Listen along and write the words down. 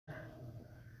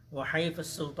وحيف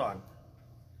السلطان.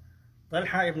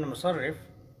 Talha ibn Musarrif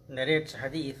narrates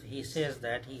hadith. He says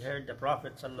that he heard the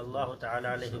Prophet sallallahu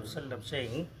ta'ala alayhi wasallam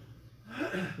saying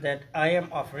that I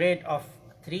am afraid of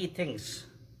three things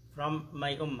from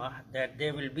my ummah, that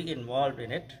they will be involved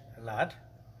in it a lot,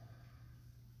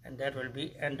 and that will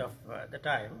be end of the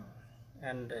time,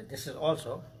 and this is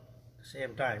also the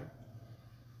same time.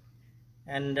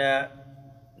 And the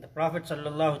Prophet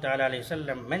sallallahu ta'ala alayhi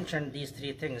wasallam mentioned these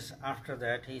three things. After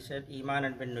that he said, Iman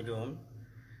and bin nujum,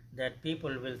 that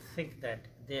people will think that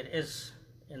there is,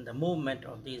 in the movement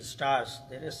of these stars,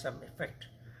 there is some effect,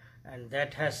 and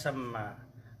that has some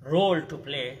role to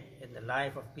play in the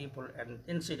life of people and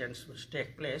incidents which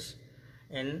take place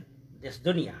in this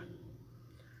dunya.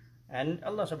 And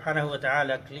Allah subhanahu wa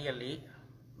ta'ala clearly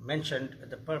mentioned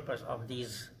the purpose of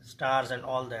these stars and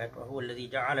all that. وَهُوَ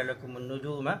الَّذِي جَعَلَ لَكُمُ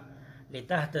النُّجُومَ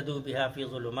لِتَهْتَدُوا بِهَا فِي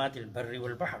ظُلُمَاتِ الْبَرِّ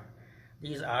وَالْبَحْرِ.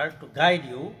 These are to guide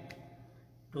you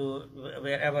to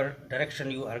wherever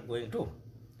direction you are going to.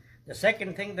 The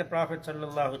second thing the Prophet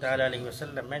sallallahu ta'ala alayhi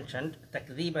wasallam mentioned,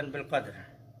 takdeeban bil qadr,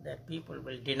 that people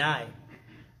will deny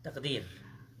taqdeer,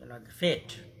 the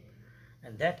fate,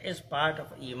 and that is part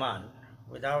of iman.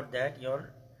 Without that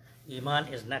your iman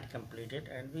is not completed,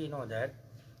 and we know that.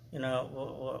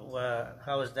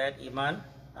 How is that iman?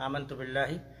 Amantu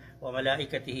billahi wa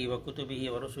malaikatihi wa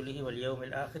kutubihi wa rusulihi wal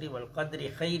yawmil akhiri wal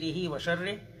qadri khayrihi wa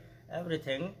sharri.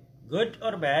 Everything, good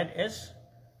or bad, is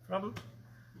from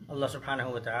Allah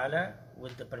subhanahu wa ta'ala,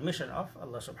 with the permission of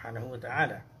Allah subhanahu wa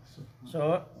ta'ala.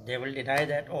 So they will deny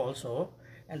that also.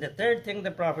 And the third thing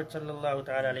the Prophet sallallahu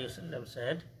ta'ala alayhi wasallam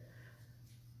said,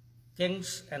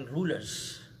 kings and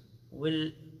rulers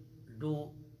will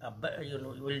do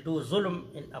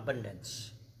zulm in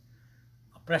abundance,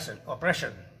 oppression,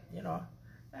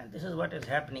 and this is what is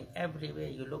happening everywhere.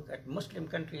 You look at Muslim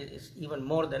countries, it's even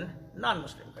more than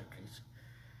non-Muslim countries.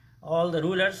 All the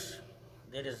rulers,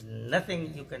 there is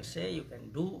nothing you can say, you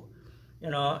can do,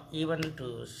 even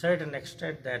to a certain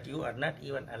extent that you are not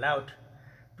even allowed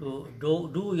to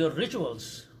do your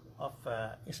rituals of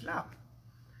Islam.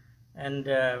 And,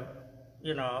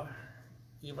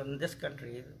 even this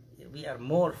country, we are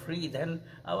more free than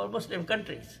our Muslim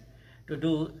countries to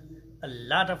do a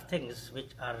lot of things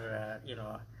which are,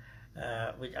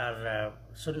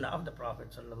 sunnah of the Prophet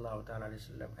sallallahu ta'ala alayhi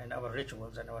wasallam, and our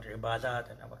rituals and our ibadat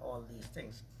and all these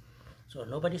things. So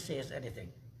nobody says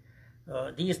anything.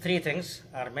 These three things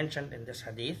are mentioned in this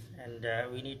hadith, and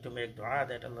we need to make dua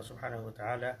that Allah subhanahu wa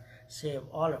ta'ala save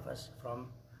all of us from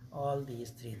all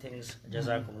these three things.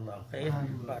 Jazakumullahu khair.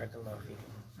 Barakallahu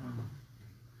feekum.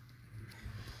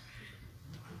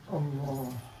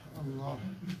 Allah, Allah.